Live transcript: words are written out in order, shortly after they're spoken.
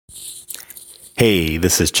Hey,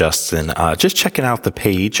 this is Justin. Just checking out the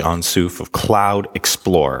page on Soof of Cloud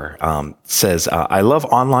Explorer. It says, I love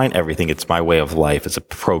online everything. It's my way of life as a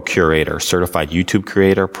pro curator, certified YouTube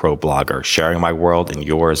creator, pro blogger, sharing my world and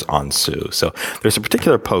yours on Soo. So there's a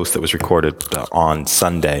particular post that was recorded on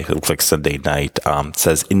Sunday. It looks like Sunday night. It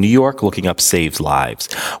says, in New York, looking up saves lives.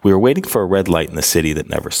 We were waiting for a red light in the city that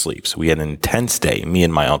never sleeps. We had an intense day, me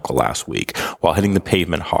and my uncle last week, while hitting the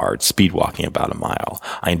pavement hard, speed walking about a mile.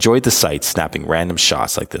 I enjoyed the sight, snapping random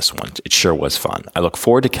shots like this one. It sure was fun. I look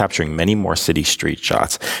forward to capturing many more city street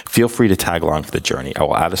shots. Feel free to tag along for the journey. I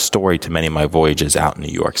will add a story to many of my voyages out in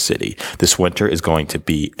New York City. This winter is going to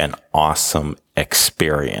be an awesome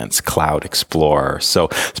experience. Cloud Explorer. So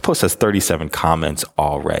this post has 37 comments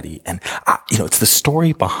already. And, it's the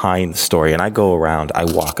story behind the story. And I go around, I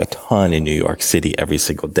walk a ton in New York City every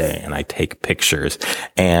single day and I take pictures.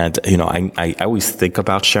 And, I always think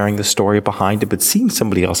about sharing the story behind it, but seeing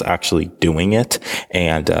somebody else actually doing it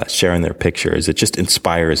and sharing their pictures, it just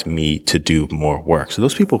inspires me to do more work. So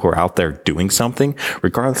those people who are out there doing something,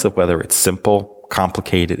 regardless of whether it's simple,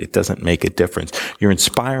 complicated, it doesn't make a difference. You're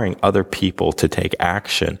inspiring other people to take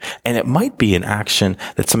action. And it might be an action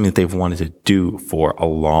that's something that they've wanted to do for a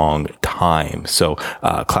long time. So,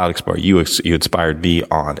 Cloud Explorer, you inspired me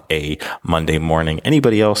on a Monday morning.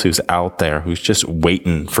 Anybody else who's out there who's just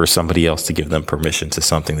waiting for somebody else to give them permission to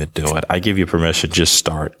something to do it, I give you permission. Just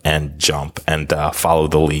start and jump and follow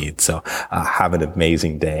the lead. So, have an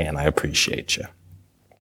amazing day and I appreciate you.